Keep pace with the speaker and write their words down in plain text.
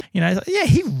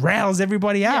he riles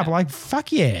everybody up. Like,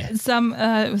 fuck yeah. Some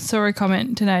saw a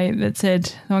comment today that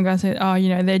said, one guy said,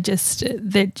 they're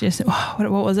just what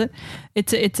was it?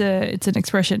 It's an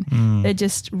expression. They're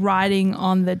just riding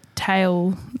on the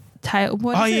tail. Riding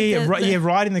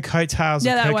the coattails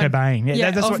of Kurt Cobain.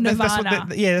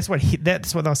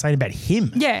 That's what they were saying about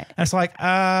him. Yeah, and it's like,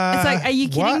 are you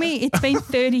kidding me? It's been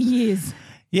 30 years.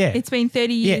 Yeah, it's been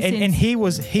 30 years. Yeah, and he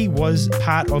was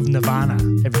part of Nirvana.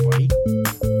 Everybody.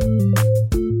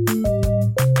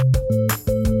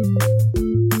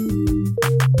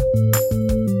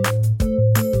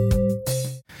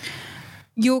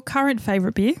 Your current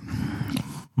favourite beer?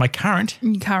 My current?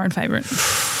 Your current favourite.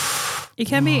 It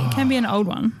can be an old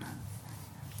one.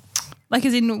 Like,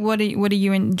 as in, what are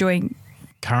you enjoying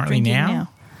currently now?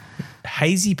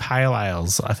 Hazy pale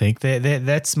ales. I think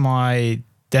that's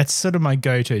sort of my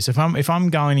go-to. So if I'm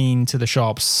going into the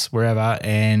shops wherever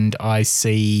and I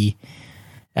see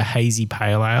a hazy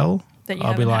pale ale,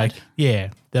 I'll be like,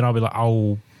 then I'll be like,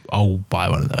 I'll buy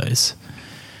one of those.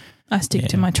 I stick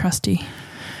to my trusty.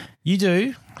 You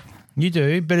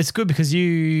do, but it's good because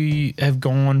you have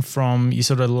gone from you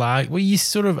sort of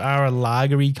are a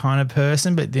lagery kind of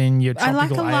person, but then your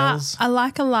tropical ales. I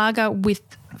like a lager with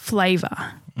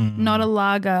flavour, not a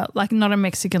lager, like not a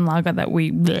Mexican lager that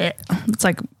it's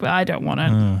like, I don't want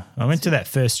it. I went to that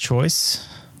First Choice.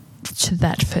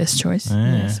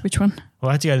 Yes. Which one? Well,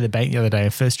 I had to go to the bank the other day.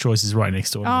 First Choice is right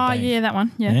next door to the bank. Yeah, that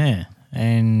one. Yeah. Yeah.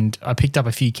 And I picked up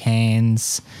a few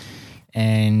cans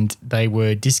and they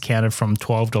were discounted from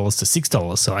 $12 to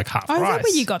 $6, so like half price. Is that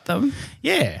where you got them?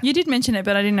 Yeah. You did mention it,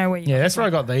 but I didn't know where you got them. Yeah, that's where I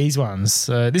got these ones.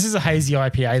 This is a hazy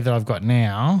IPA that I've got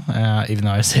now, even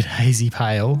though I said hazy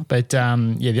pale. But, the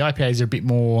IPAs are a bit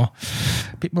more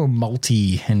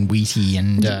malty and wheaty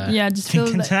and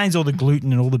contains all the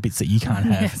gluten and all the bits that you can't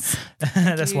have. Yes.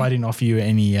 That's why I didn't offer you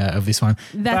any of this one.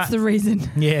 That's the reason.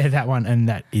 Yeah, that one, and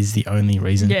that is the only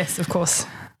reason. Yes, of course.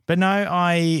 But no,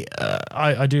 I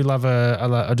do love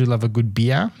a good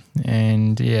beer,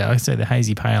 and I say the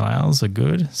hazy pale ales are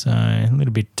good. So a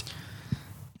little bit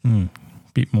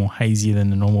more hazier than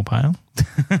the normal pale.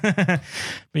 But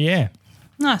yeah,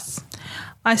 nice.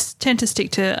 I tend to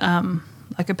stick to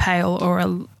like a pale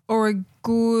or a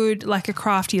good, like a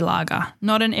crafty lager,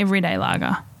 not an everyday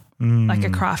lager, like a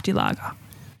crafty lager.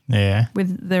 Yeah,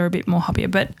 they're a bit more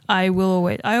hoppier, but I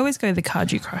always go the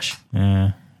Kaju Crush.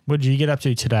 Yeah. What did you get up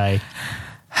to today?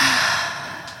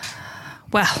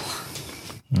 Well.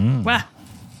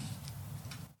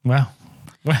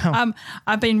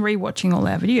 I've been rewatching all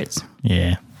our videos.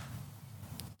 Yeah.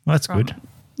 Well, that's good.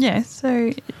 Yeah,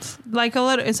 so it's like a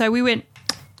lot of, so we went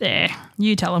there.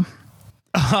 You tell them.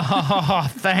 Oh,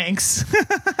 thanks.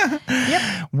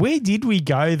 Yep. Where did we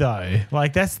go though?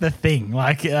 Like, that's the thing.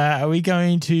 Like, are we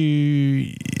going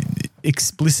to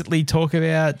explicitly talk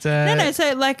about No,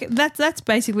 so like that's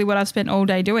basically what I've spent all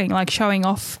day doing, like showing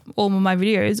off all of my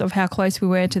videos of how close we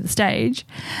were to the stage,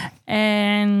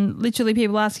 and literally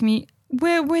people asking me,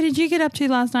 where did you get up to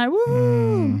last night?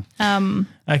 Woo!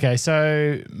 Okay,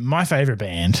 so my favourite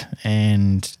band,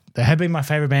 and they have been my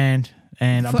favourite band,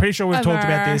 and I'm pretty sure we've talked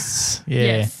about this.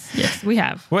 Yeah. Yes, we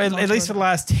have. Well, at least for the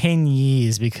last 10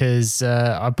 years, because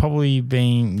I've probably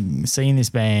been seeing this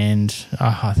band,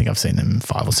 I think I've seen them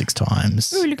 5 or 6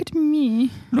 times. Oh, look at me.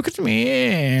 Look at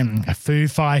me. Foo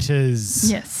Fighters.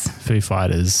 Yes. Foo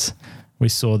Fighters. We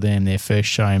saw them, their first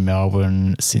show in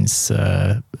Melbourne since we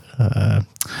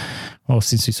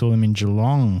saw them in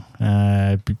Geelong,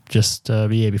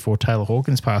 before Taylor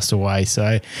Hawkins passed away.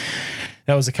 So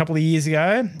that was a couple of years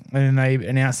ago, and then they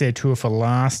announced their tour for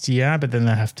last year, but then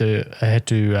they had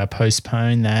to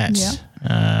postpone that,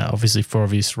 obviously for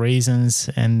obvious reasons.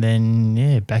 And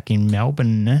then back in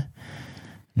Melbourne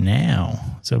now.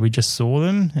 So we just saw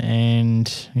them,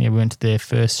 and we went to their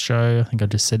first show. I think I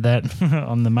just said that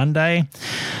on the Monday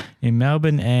in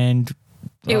Melbourne, and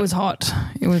it was hot.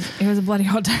 It was a bloody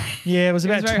hot day. Yeah, it was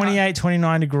about 28,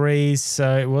 29 degrees,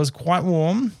 so it was quite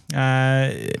warm.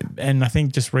 And I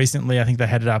think just recently, they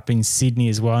had it up in Sydney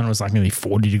as well, and it was like nearly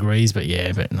 40 degrees. But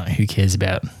who cares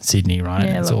about Sydney, right?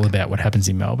 Yeah, it's all about what happens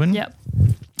in Melbourne. Yep.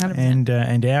 100%.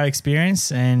 And our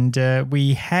experience. And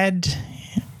we had,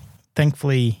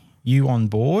 thankfully, you on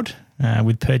board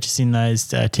with purchasing those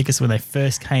tickets when they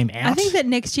first came out. I think that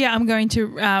next year I'm going to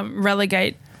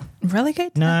relegate.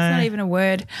 Relegate? No, that's not even a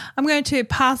word. I'm going to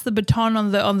pass the baton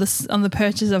on the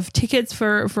purchase of tickets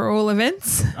for all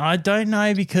events. I don't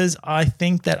know, because I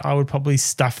think that I would probably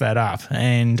stuff that up,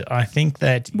 and I think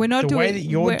that way that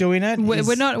you're doing it,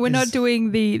 we're not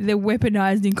doing the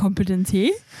weaponized incompetence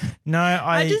here. No,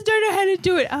 I just don't know how to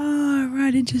do it. Oh,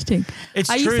 right, interesting. It's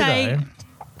Are true you saying, though.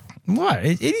 What?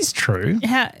 It is true.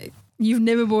 You've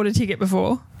never bought a ticket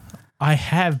before? I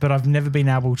have, but I've never been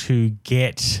able to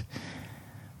get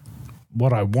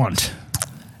what I want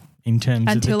in terms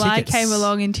until of the tickets. I came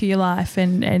along into your life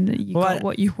and you got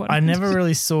what you wanted. I never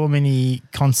really saw many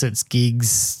concerts,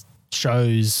 gigs,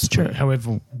 shows,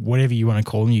 however, whatever you want to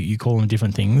call them. You call them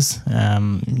different things.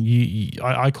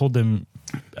 I called them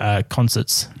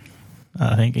concerts,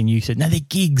 I think, and you said, no, they're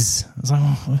gigs. I was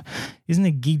like, well, isn't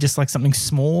a gig just like something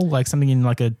small, like something in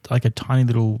like a tiny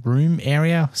little room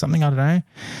area, something? I don't know.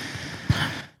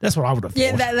 That's what I would have thought.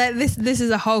 Yeah, this is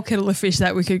a whole kettle of fish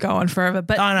that we could go on forever.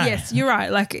 But yes, you're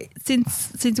right. Like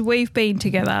since we've been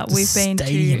together, we've been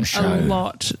to a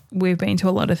lot. We've been to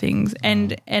a lot of things,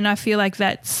 and I feel like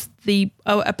that's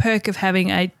a perk of having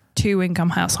a 2-income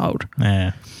household.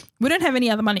 Yeah. We don't have any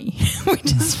other money. we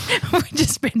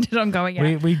just spend it on going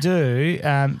out. We do,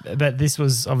 but this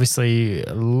was obviously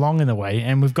long in the way,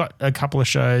 and we've got a couple of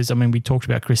shows. I mean, we talked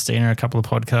about Christina a couple of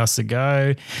podcasts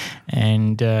ago,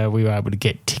 and we were able to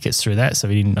get tickets through that, so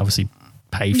we didn't obviously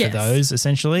pay for those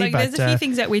essentially. Like, but there's a few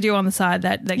things that we do on the side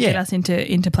that get us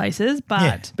into places,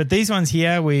 but but these ones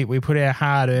here, we put our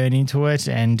hard earn into it,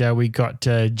 and we got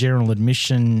general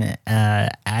admission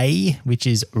A, which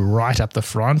is right up the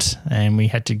front, and we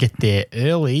had to get there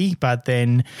early. But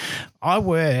then I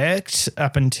worked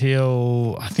up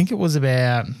until I think it was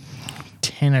about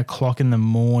 10 o'clock in the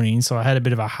morning, so I had a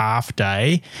bit of a half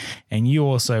day, and you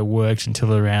also worked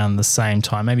until around the same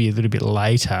time, maybe a little bit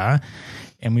later.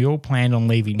 And we all planned on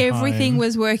leaving Everything home.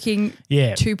 was working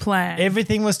to plan.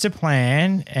 Everything was to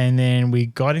plan. And then we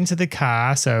got into the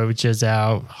car, which is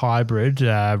our hybrid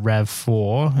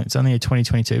RAV4. It's only a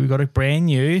 2022. We got it brand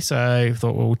new. So I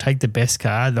thought, well, we'll take the best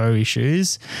car, no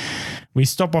issues. We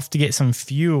stop off to get some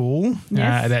fuel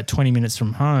about 20 minutes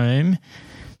from home.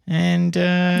 And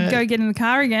go get in the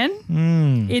car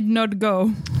again. It not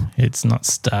go. It's not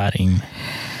starting.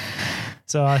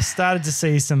 So I started to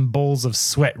see some balls of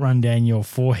sweat run down your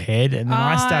forehead, and then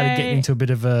I started getting into a bit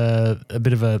of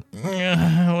a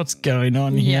what's going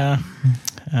on here?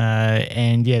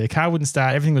 And the car wouldn't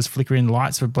start. Everything was flickering. The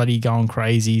lights were bloody going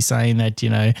crazy, saying that,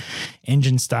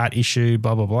 engine start issue,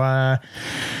 blah, blah, blah.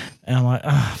 And I'm like,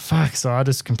 oh, fuck. So I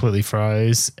just completely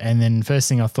froze. And then first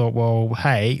thing I thought, well,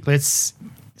 hey, let's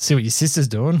see what your sister's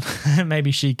doing.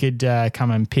 Maybe she could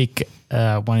come and pick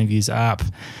one of yous up,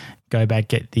 go back,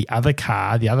 get the other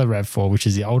car, the other RAV4, which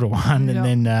is the older one,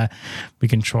 and then we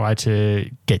can try to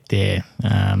get there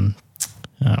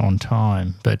on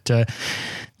time. But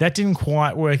that didn't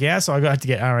quite work out, so I got to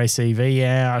get RACV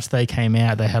out. They came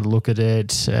out, they had a look at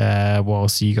it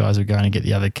whilst you guys were going to get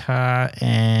the other car,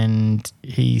 and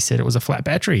he said it was a flat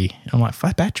battery. I'm like,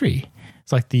 flat battery?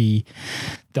 It's like the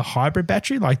hybrid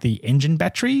battery, like the engine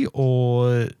battery,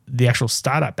 or the actual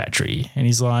startup battery? And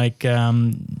he's like,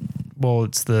 well,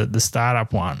 it's the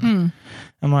startup one.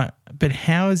 I'm like, but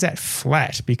how is that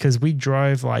flat? Because we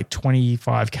drove like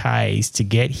 25 Ks to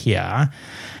get here,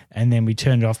 and then we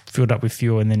turned it off, filled up with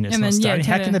fuel, and then it's not starting.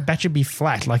 How can the battery be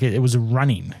flat? Like it was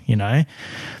running,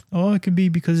 Oh, it could be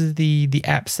because of the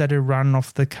apps that are run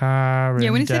off the car. Yeah,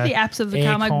 when you said the apps of the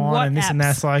car, I'm like, what and this apps? And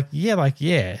that's like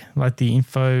the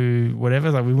info,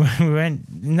 whatever. Like we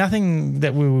went, nothing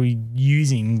that we were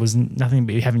using was nothing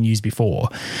we haven't used before.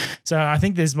 So I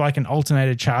think there's like an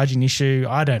alternator charging issue.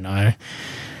 I don't know.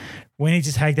 We need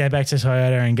to take that back to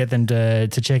Toyota and get them to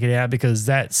check it out, because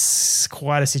that's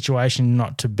quite a situation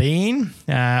not to be in.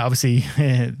 Obviously,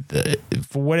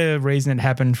 for whatever reason, it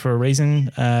happened for a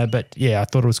reason. But I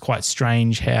thought it was quite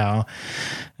strange how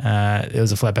it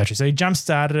was a flat battery. So he jump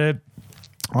started it.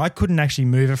 I couldn't actually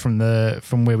move it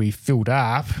from where we filled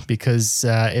up because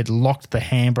it locked the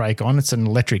handbrake on. It's an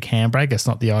electric handbrake. It's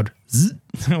not the odd zzz,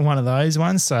 one of those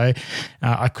ones. So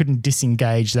I couldn't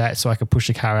disengage that so I could push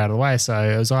the car out of the way. So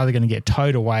I was either going to get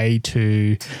towed away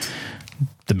to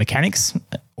the mechanics,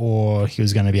 or he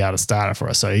was going to be able to start it for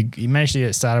us. So he managed to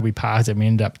get it started. We parked it. We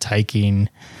ended up taking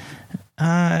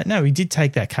we did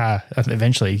take that car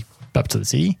eventually up to the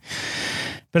city.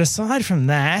 But aside from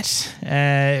that,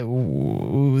 that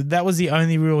was the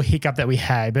only real hiccup that we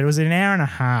had. But it was an hour and a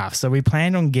half. So we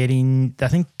planned on getting, I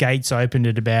think gates opened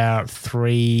at about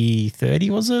 3:30,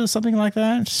 was it? Or something like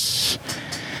that?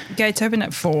 Gates open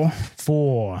at 4.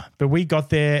 4. But we got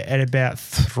there at about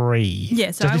 3.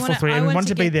 Yeah, so I wanted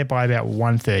to be there by about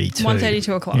 1:32.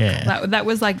 1:32 o'clock. Yeah. That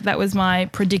was my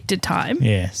predicted time.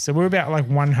 Yeah. So we're about like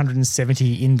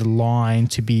 170 in the line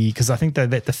to be, because I think they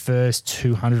let the first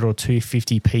 200 or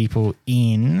 250 people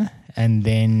in, and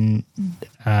then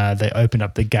they opened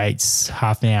up the gates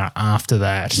half an hour after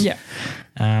that. Yeah.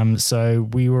 So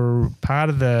we were part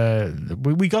of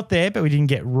we got there, but we didn't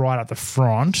get right up the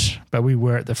front, but we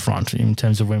were at the front in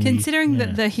terms of when Considering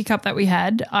the hiccup that we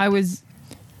had, I was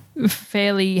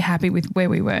fairly happy with where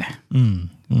we were.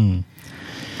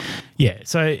 Yeah,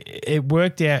 so it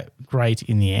worked out great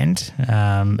in the end.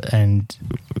 And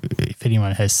if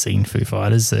anyone has seen Foo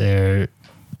Fighters, they're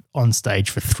on stage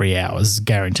for 3 hours,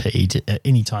 guaranteed,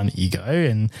 any time that you go.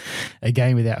 And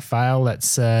again, without fail,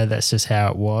 that's just how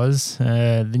it was.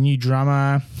 The new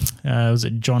drummer, was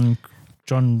it John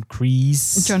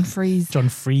Freeze? John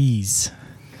Freeze.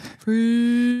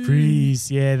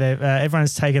 Freeze. Yeah,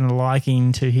 everyone's taken a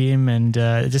liking to him, and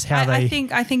just how I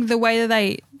think the way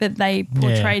that they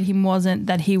portrayed him wasn't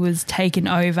that he was taken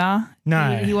over.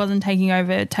 No, he wasn't taking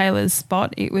over Taylor's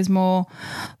spot. It was more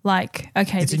like,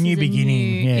 okay, it's a new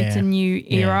beginning. It's a new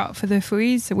era for the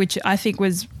Fooies, which I think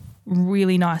was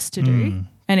really nice to do,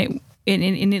 and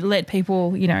it let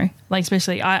people, like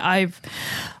especially I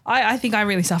think I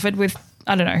really suffered with.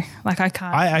 I don't know. Like I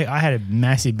can't. I had a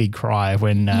massive big cry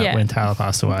when Taylor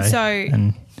passed away. So,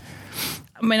 I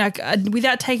mean,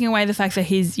 without taking away the fact that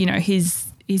his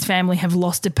family have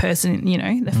lost a person,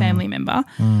 the family member,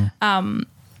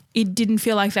 it didn't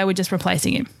feel like they were just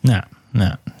replacing him. No.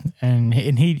 And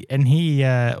he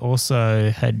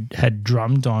also had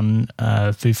drummed on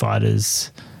Foo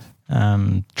Fighters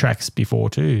tracks before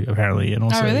too, apparently, and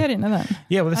also. Oh, really? I didn't know that.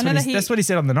 Yeah, well, that's what he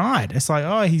said on the night. It's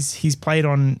like, he's played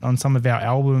on some of our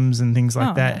albums and things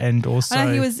like that, and also I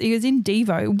know he was in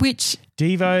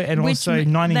Devo, and also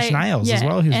Nine Inch Nails as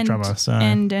well. He was drummer, so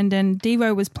and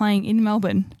Devo was playing in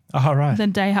Melbourne. Oh, right. The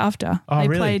day after they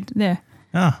really? played there.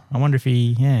 Oh, I wonder if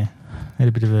he had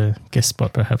a bit of a guest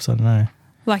spot, perhaps. I don't know.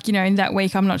 Like in that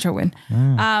week, I'm not sure when.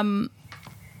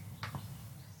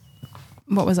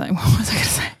 What was I going to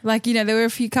say? Like, there were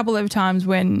a couple of times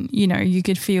when, you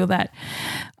could feel that,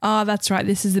 oh, that's right,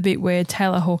 this is the bit where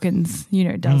Taylor Hawkins,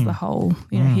 does the whole,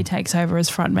 he takes over as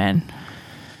frontman.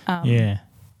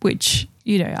 Which,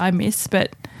 I miss,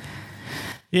 but.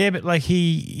 Yeah, but like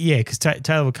because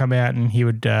Taylor would come out and he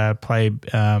would play,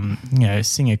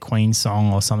 sing a Queen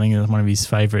song or something with one of his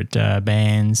favourite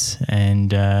bands,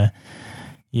 and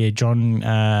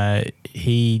John,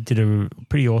 he did a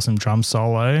pretty awesome drum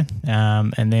solo,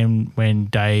 and then when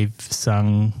Dave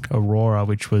sung Aurora,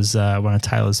 which was one of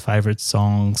Taylor's favourite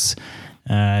songs,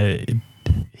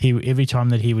 every time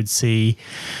that he would see,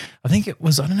 I think it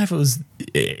was, I don't know if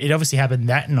it obviously happened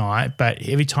that night, but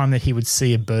every time that he would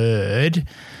see a bird,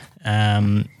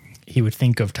 he would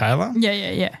think of Taylor.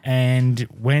 Yeah. And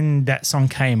when that song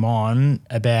came on,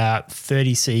 about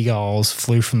 30 seagulls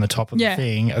flew from the top of the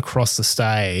thing across the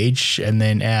stage and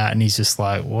then out, and he's just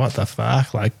like, what the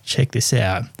fuck? Like, check this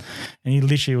out. And he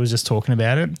literally was just talking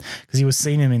about it because he was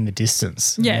seeing him in the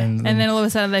distance. Yeah, and then all of a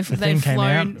sudden they've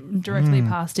flown directly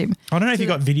past him. I don't know if you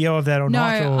got video of that or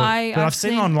not. But I've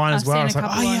seen it online as well. I was like,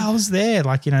 I was there.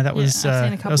 Like, that was, I've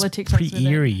seen a couple of TikToks pretty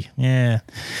eerie. Yeah.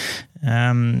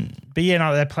 But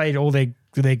they played all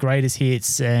their greatest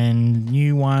hits and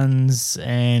new ones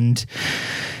and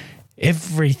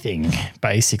everything.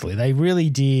 Basically, they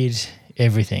really did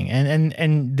everything.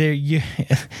 And there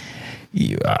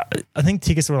I think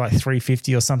tickets were like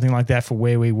 $350 or something like that for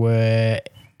where we were.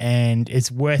 And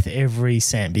it's worth every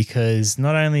cent because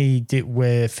not only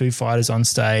were Foo Fighters on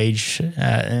stage,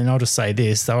 and I'll just say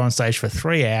this, they were on stage for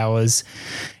 3 hours.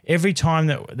 Every time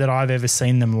that I've ever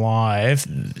seen them live,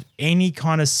 any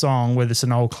kind of song, whether it's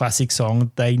an old classic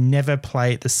song, they never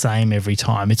play it the same every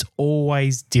time. It's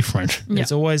always different. Yep.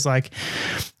 It's always like,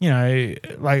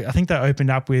 like I think they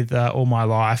opened up with All My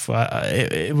Life.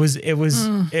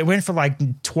 It went for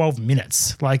like 12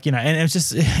 minutes, like, and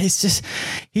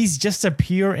he's just a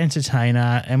pure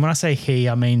entertainer. And when I say he,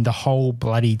 I mean the whole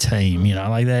bloody team,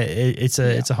 like that. It's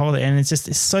a whole, and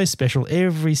it's so special.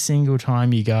 Every single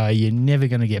time you go, you're never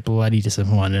going to get bloody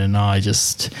disappointed, and I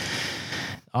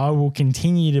will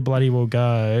continue to bloody well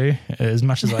go as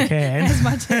much as I can.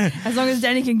 as long as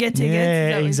Danny can get tickets.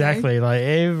 Yeah, exactly.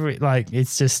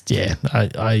 It's just,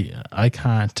 I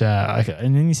can't.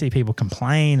 And then you see people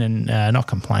complain and not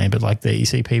complain, but you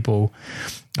see people,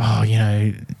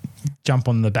 jump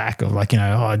on the back of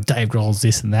Dave Grohl's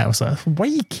this and that. I was like, what,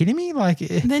 are you kidding me? Like,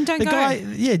 then don't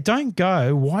go. Don't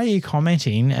go. Why are you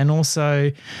commenting? And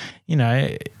also,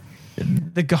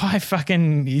 the guy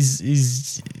fucking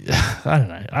is I don't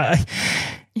know.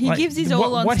 He gives his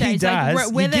all on what stage. He does,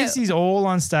 he gives his all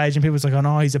on stage, and people's like, oh,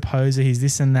 no, he's a poser, he's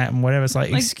this and that and whatever. It's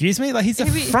like excuse me? Like, he's the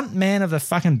front man of the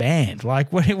fucking band.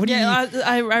 Like, what do you...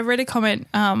 I read a comment.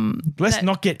 Let's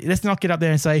not get up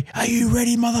there and say, are you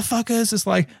ready, motherfuckers? It's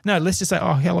like, no, let's just say,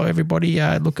 oh, hello, everybody.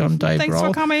 Look, I'm Dave Thanks Grohl.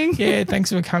 for coming. Yeah,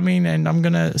 thanks for coming, and I'm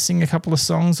going to sing a couple of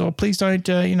songs, or please don't,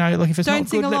 like, if it's don't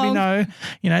not good, let me know.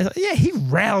 Yeah, he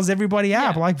riles everybody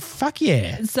up. Like, fuck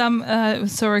yeah.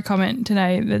 Saw a comment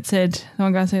today that said,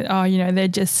 one guy said, oh, they're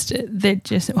just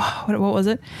what was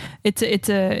it? It's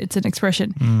an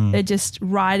expression. They're just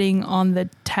riding on the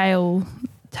tail.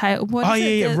 What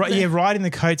is it? Riding the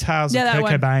coattails of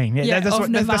Kurt Cobain.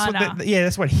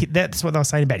 That's what they were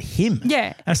saying about him.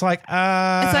 Yeah, and it's like,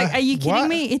 are you kidding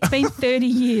me? It's been 30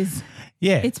 years.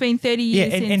 Yeah, it's been 30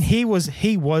 years. Yeah, and he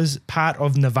was part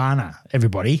of Nirvana.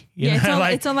 Everybody,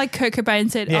 it's on like Kurt Cobain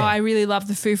said, "Oh, I really love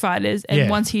the Foo Fighters," and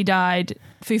once he died,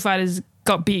 Foo Fighters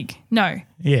got big. No,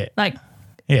 yeah.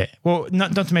 Well,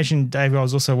 not to mention Dave Grohl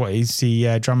is also he's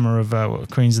the drummer of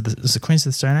Queens of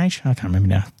the Stone Age. I can't remember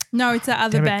now. No, it's the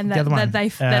other band that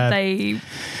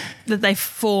they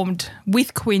formed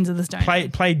with Queens of the Stone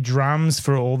Age. Played drums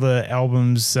for all the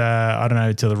albums. I don't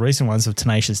know, to the recent ones of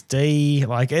Tenacious D.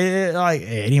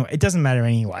 Anyway, it doesn't matter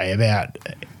anyway about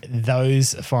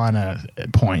those finer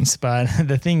points. But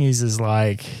the thing is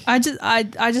like, I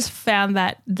just found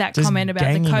that comment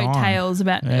about the coattails of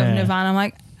Nirvana. I'm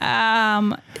like,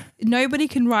 nobody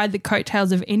can ride the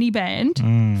coattails of any band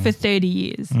for 30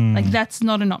 years. Like, that's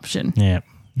not an option. Yeah.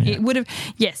 It would have,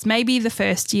 yes, maybe the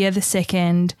first year, the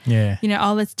second,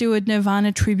 let's do a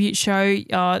Nirvana tribute show,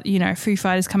 Foo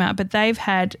Fighters come out, but they've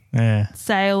had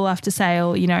sale after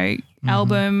sale,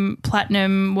 album,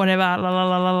 platinum, whatever, la la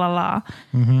la la la la.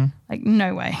 Mm-hmm. Like,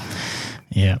 no way.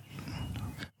 Yeah.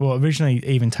 Well, originally,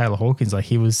 even Taylor Hawkins, like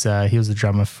he was the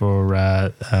drummer for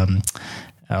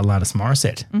Alanis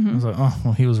Morissette. Mm-hmm. I was like, oh,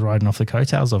 well, he was riding off the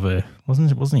coattails of her, wasn't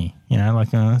he?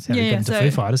 That's how he got into Foo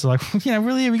Fighters. So like,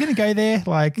 really, are we going to go there?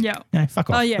 Like, fuck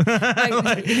off. Oh, yeah.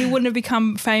 Like, he wouldn't have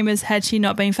become famous had she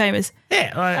not been famous.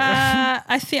 Yeah.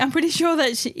 I'm pretty sure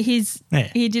that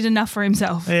he did enough for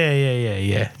himself.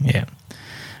 Yeah.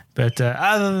 But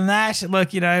other than that,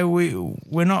 look,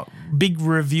 we're not big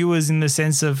reviewers in the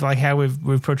sense of like how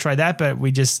we've portrayed that, but we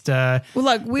just I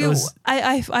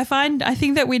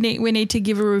think that we need to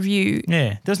give a review.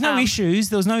 Yeah, there's no issues.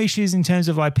 There was no issues in terms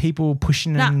of like people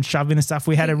pushing and shoving and stuff.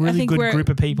 We had a really good group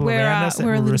of people around us that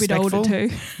were respectful. We're a little bit older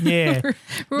too. Yeah,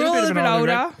 we're all a little bit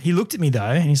older. He looked at me though,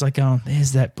 and he's like, "Oh,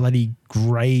 there's that bloody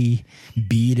grey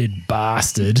bearded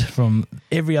bastard from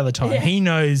every other time. Yeah.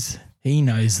 He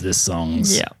knows the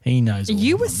songs. Yeah. He knows all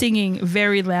You of were them. singing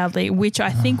very loudly, which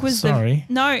I think was sorry.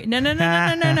 No.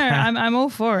 I'm all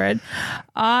for it.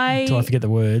 Until I forget the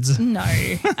words. No.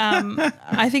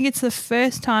 I think it's the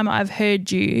first time I've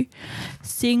heard you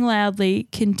sing loudly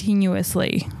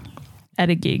continuously at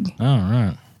a gig. Oh,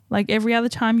 right. Like every other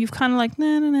time you've kind of like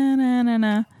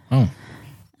na. Oh.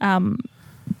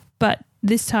 But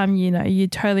this time, you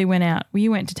totally went out. Well,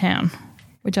 you went to town,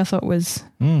 which I thought was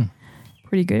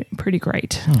pretty good, pretty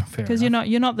great. Because you're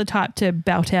not the type to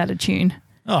belt out a tune.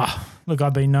 Oh, look,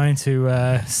 I've been known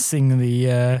to sing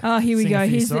the. Here we go.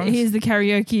 Here's the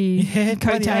karaoke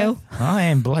coattail. I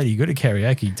am bloody good at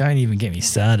karaoke. Don't even get me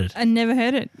started. I never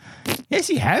heard it. Yes,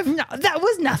 you have. No, that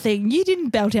was nothing. You didn't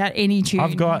belt out any tune.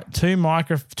 I've got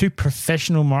two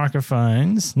professional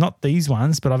microphones, not these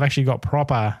ones, but I've actually got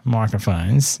proper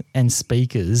microphones and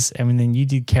speakers. And then you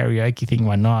did karaoke thing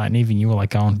one night, and even you were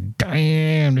like, "Oh,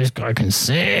 damn, this guy can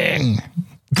sing."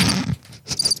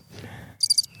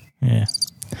 Yeah.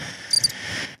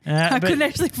 I couldn't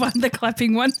actually find the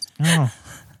clapping one. Oh,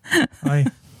 I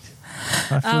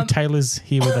feel Taylor's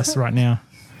here with us right now.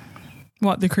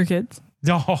 What, the crickets?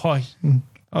 Oh,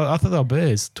 I thought they were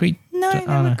birds. Tweet. No, they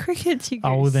were crickets. You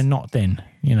oh, well, they're not then.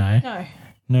 No.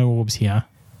 No orbs here.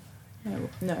 No.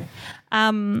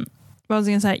 What was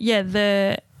I going to say? Yeah,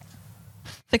 the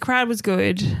crowd was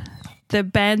good. The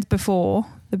bands before.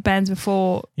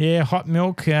 Yeah, Hot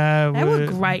Milk. They were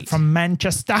great. From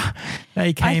Manchester.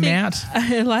 They came out.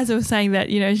 Eliza was saying that,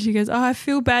 she goes, I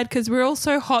feel bad because we're all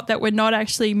so hot that we're not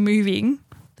actually moving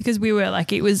because we were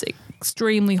like, it was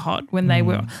extremely hot when they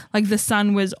were, like the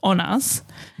sun was on us.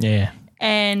 Yeah.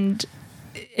 And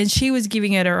she was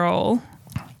giving it her all.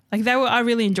 Like I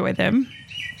really enjoyed them.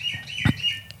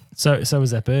 So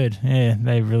was that bird. Yeah,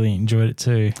 they really enjoyed it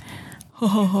too.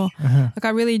 Like I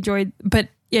really enjoyed, but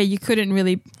yeah, you couldn't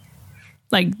really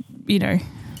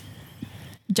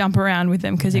jump around with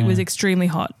them because it was extremely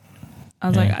hot. I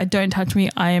was like, don't touch me.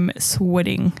 I am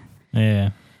sweating.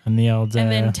 Yeah. And the old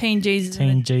and then Teen Jesus,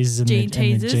 Teen Jesus and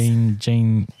Gene the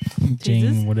Gene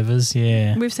Teasers? whatever's,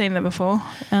 yeah. We've seen them before.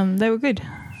 They were good.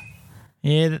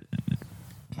 Yeah,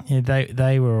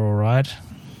 they were all right.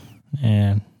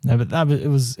 Yeah. No, but it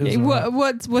was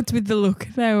What's with the look?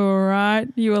 They were all right.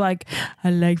 You were like, I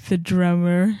like the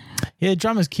drummer. Yeah,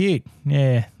 drummer's cute.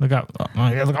 Yeah, look, I'm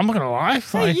not gonna lie.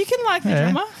 Hey, you can like the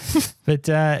drummer, but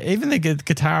even the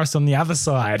guitarist on the other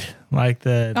side, like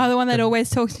the one that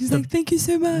always talks. He's like, "Thank you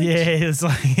so much." Yeah, he's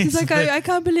like, I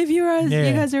can't believe you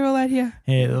guys are all out here.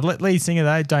 Yeah, the lead singer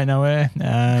though, don't know her.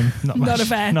 Not a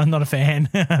fan. Not a fan.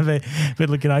 but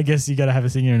look, I guess you got to have a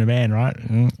singer in a band, right?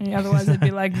 Yeah, otherwise it'd be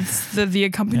like the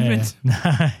accompaniment.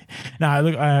 Yeah. No.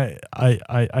 Look,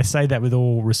 I say that with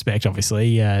all respect,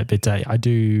 obviously. But I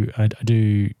do.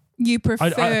 You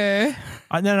prefer?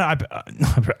 I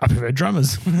prefer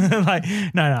drummers.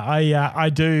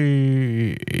 I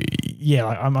do. Yeah,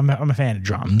 I'm a fan of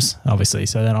drums, obviously.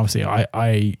 So then, obviously,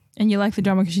 I. And you like the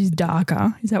drummer because she's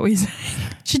darker. Is that what you're saying?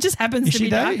 She just happens to be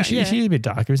darker. She's a bit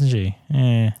darker, isn't she?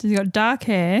 Yeah. She's got dark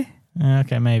hair.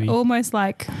 Okay, maybe. Almost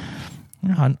like.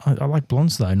 I like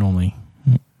blondes though normally.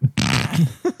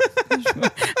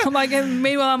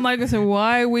 Meanwhile, so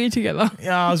why are we together?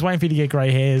 Yeah, I was waiting for you to get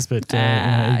grey hairs, but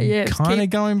kind of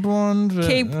going blonde. But,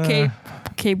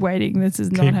 keep waiting. This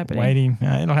is not happening. Waiting,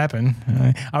 it'll happen.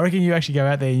 I reckon you actually go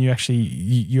out there and you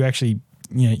actually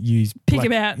use pick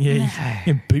him out. Yeah,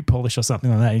 boot polish or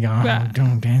something like that. You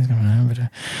go, Dan's going on, but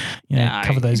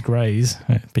cover those greys,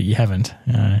 but you haven't.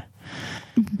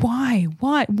 Why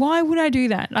would I do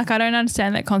that? Like, I don't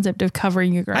understand that concept of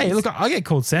covering your greys. Hey, look, I get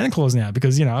called Santa Claus now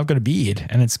because, I've got a beard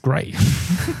and it's great.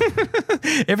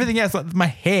 Everything else, like my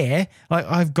hair, like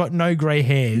I've got no grey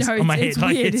hairs on my head.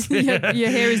 Weird. Your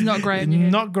hair is not grey on your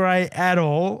head. Not grey at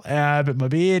all, but my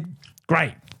beard,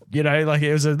 great. Like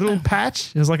it was a little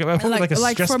patch. It was like a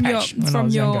stress patch when I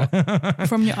was younger.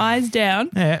 From your eyes down.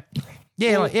 Yeah.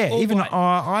 Yeah, even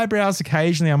eyebrows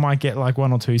occasionally I might get like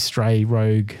one or two stray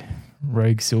rogue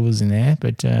silvers in there,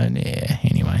 but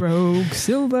anyway. Rogue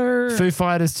silver. Foo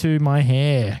Fighters to my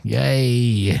hair.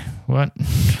 Yay. What?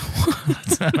 I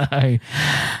don't know.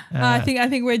 I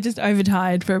think we're just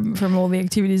overtired from all the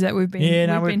activities that we've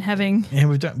been having. Yeah,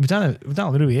 we've done a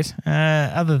little bit.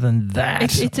 Other than that,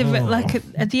 it's like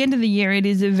at the end of the year, it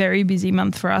is a very busy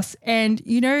month for us. And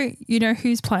you know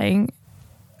who's playing?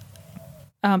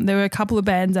 There were a couple of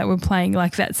bands that were playing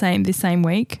like this same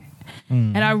week.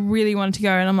 And I really wanted to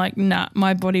go, and I'm like, nah,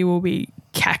 my body will be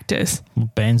cactus.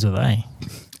 What bands are they?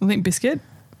 Limp Bizkit.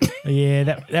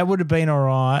 Yeah, that would have been all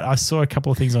right. I saw a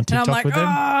couple of things on TikTok with them.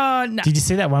 Oh, no. Did you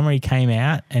see that one where he came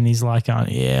out and he's like,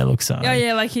 yeah, looks like. Oh,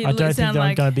 yeah, like he I don't think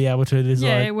I'm going to be able to. There's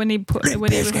when he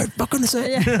was fuck on the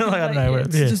set. I don't know.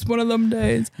 It's just one of them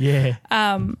days. Yeah.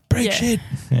 Break shit.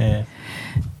 Yeah.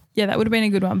 Yeah, that would have been a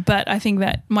good one, but I think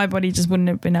that my body just wouldn't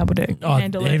have been able to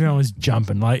handle it. Everyone was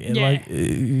jumping,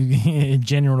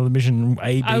 general admission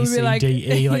A, B, C, D,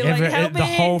 E,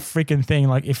 the whole freaking thing.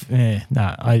 Like I think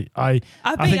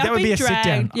that would be a sit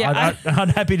down. Yeah, I'm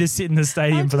happy to sit in the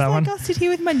stadium for that one. I'll sit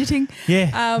here with my knitting.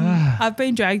 Yeah, I've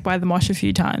been dragged by the mosh a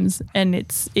few times, and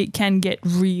it can get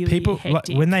really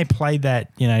hectic. When they played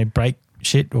that, break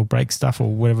shit or break stuff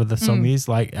or whatever the song is,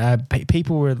 like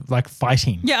people were like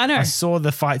fighting. Yeah, I know. I saw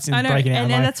the fights in breaking out.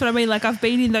 And that's what I mean. Like I've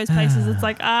been in those places. It's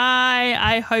like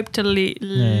I hope to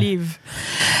live.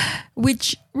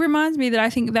 Which reminds me that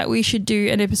I think that we should do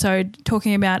an episode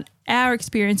talking about our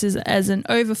experiences as an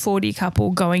over 40 couple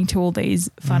going to all these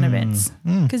fun events.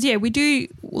 Because we do,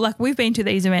 like we've been to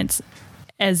these events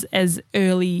as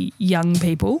early young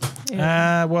people?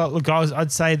 Well, look,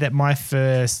 I'd say that my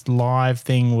first live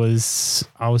thing was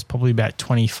I was probably about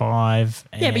 25.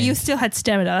 Yeah, but you still had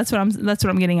stamina. That's what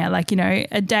I'm getting at. Like,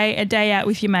 a day out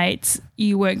with your mates,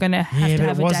 you weren't going to have to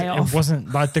have a day off. It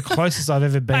wasn't like the closest I've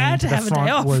ever been to the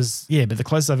front was, but the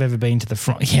closest I've ever been to the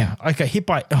front. Yeah. Okay. Hit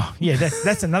by,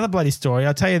 that's another bloody story.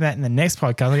 I'll tell you that in the next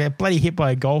podcast. I got bloody hit by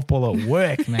a golf ball at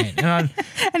work, mate. And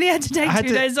he had to take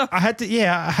 2 days off. I had to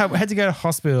go to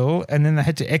hospital, and then they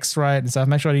had to x-ray it and stuff,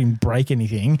 make sure I didn't break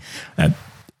anything. Then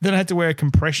I had to wear a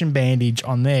compression bandage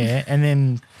on there, and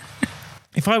then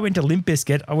if I went to Limp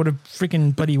Bizkit, I would have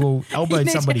freaking bloody well elbowed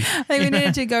somebody. I think we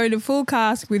needed to go into full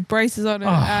cask with braces on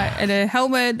and a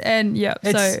helmet, and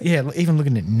even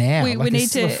looking at it now, we need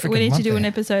to do an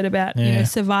episode about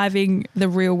surviving the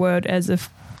real world as a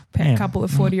couple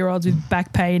of 40-year-olds with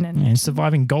back pain and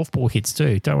surviving golf ball hits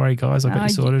too. Don't worry, guys, I've got you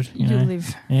sorted. You'll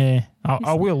live. Yeah,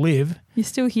 I will live. You're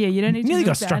still here. You don't need to. Nearly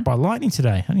got struck by lightning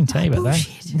today. I didn't tell you about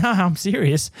that. No, I'm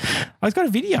serious. I've got a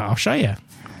video. I'll show you.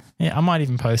 Yeah, I might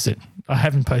even post it. I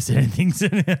haven't posted anything.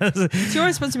 It's your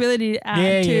responsibility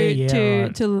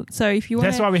to so if you want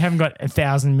That's why we haven't got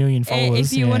 1,000 million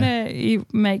followers. If you want to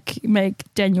make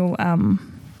Daniel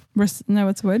what's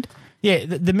the word? Yeah,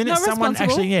 the minute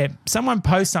someone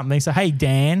posts something, so hey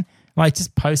Dan, like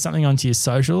just post something onto your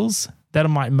socials. That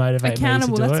might motivate me to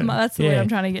do it. That's the word I'm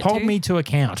trying to get Hold me to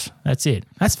account. That's it.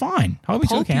 That's fine. Hold me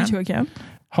to account.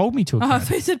 Hold me to account. Oh, I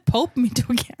thought you said pulp me to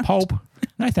account. Pulp.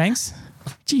 No thanks.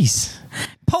 Jeez.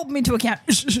 Pulp me to account.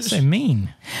 So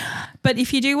mean. But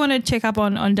if you do want to check up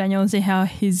on Daniel and see how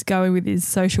he's going with his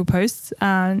social posts,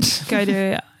 go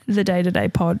to the Day to Day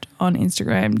Pod on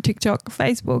Instagram, TikTok,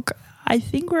 Facebook. I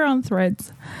think we're on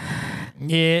Threads.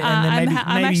 Yeah, and then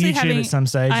maybe YouTube at some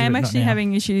stage. I am actually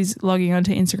having issues logging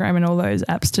onto Instagram and all those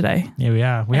apps today. Yeah, we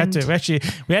are. We had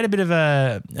a bit of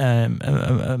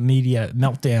a media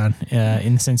meltdown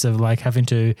in the sense of like having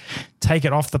to take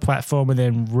it off the platform and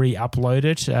then re-upload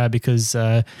it because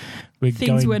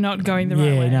things were not going the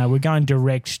right way. Yeah, no, we're going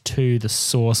direct to the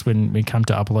source when we come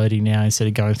to uploading now instead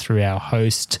of going through our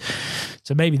host.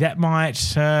 So maybe that might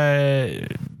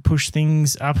push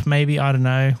things up, maybe. I don't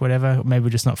know, whatever. Maybe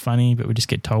we're just not funny, but we just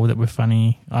get told that we're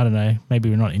funny. I don't know. Maybe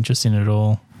we're not interested in it at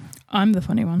all. I'm the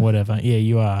funny one. Whatever. Yeah,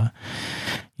 you are.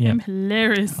 Yeah. I'm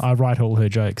hilarious. I write all her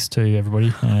jokes too,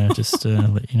 everybody. Just to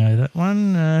let you know that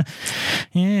one.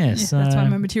 That's why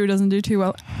my material doesn't do too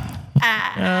well.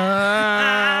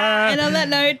 And on that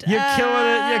note... You're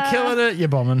killing it. You're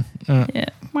bombing. Yeah.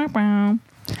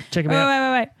 Check it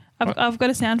out. Wait. I've got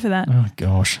a sound for that. Oh,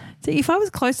 gosh. See, if I was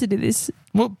closer to this...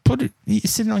 Well, put it... You're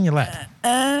sitting on your lap.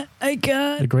 I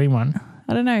can't. The green one.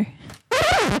 I don't know.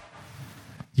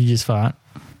 You just fart.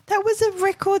 That was a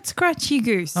record scratchy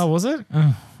goose. Oh, was it?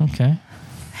 Oh, okay.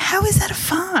 How is that a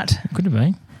fart? Could have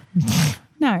been.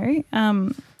 No.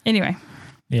 Anyway.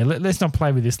 Yeah, let's not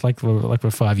play with this like we're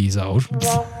 5 years old. That's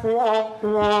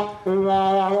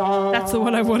the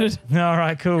one I wanted. All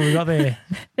right, cool. We got there.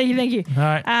 Thank you. All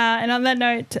right. And on that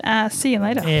note, see you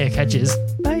later. Yeah, catches.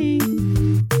 Bye.